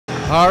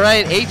All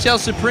right, HL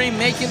Supreme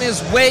making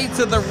his way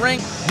to the ring.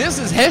 This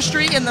is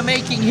history in the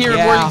making here in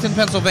Worthington,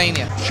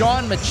 Pennsylvania.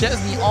 Sean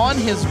McChesney on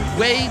his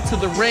way to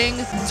the ring.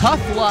 Tough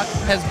Luck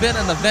has been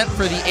an event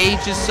for the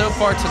ages so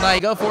far tonight.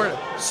 Go for it.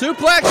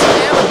 Suplex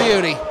and a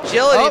beauty.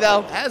 Agility,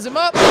 though. Has him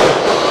up.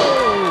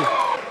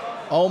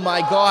 Oh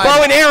my God.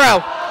 Bow and arrow.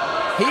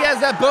 He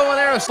has that bow and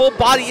arrow. Full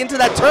body into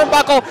that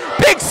turnbuckle.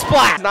 Big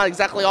splash. Not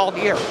exactly all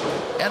here.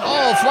 And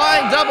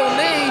flying double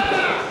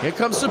knee. Here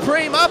comes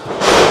Supreme up.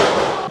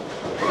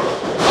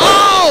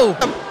 Oh!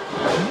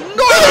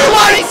 Northern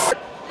Lights!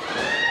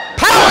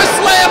 Power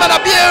slam and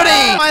a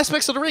beauty!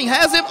 Aspects of the ring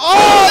has him.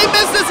 Oh, he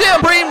misses him.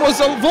 Supreme was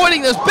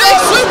avoiding this big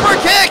super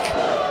kick.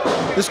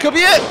 This could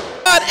be it.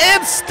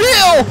 And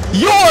still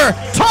your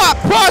top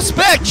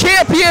prospect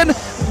champion,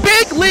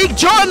 Big League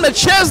John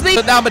McChesney.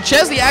 But now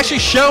McChesney actually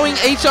showing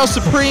HL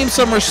Supreme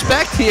some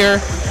respect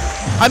here.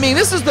 I mean,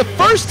 this is the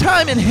first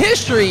time in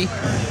history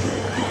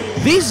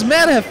these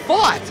men have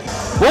fought.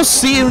 We'll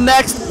see you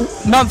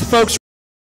next month, folks.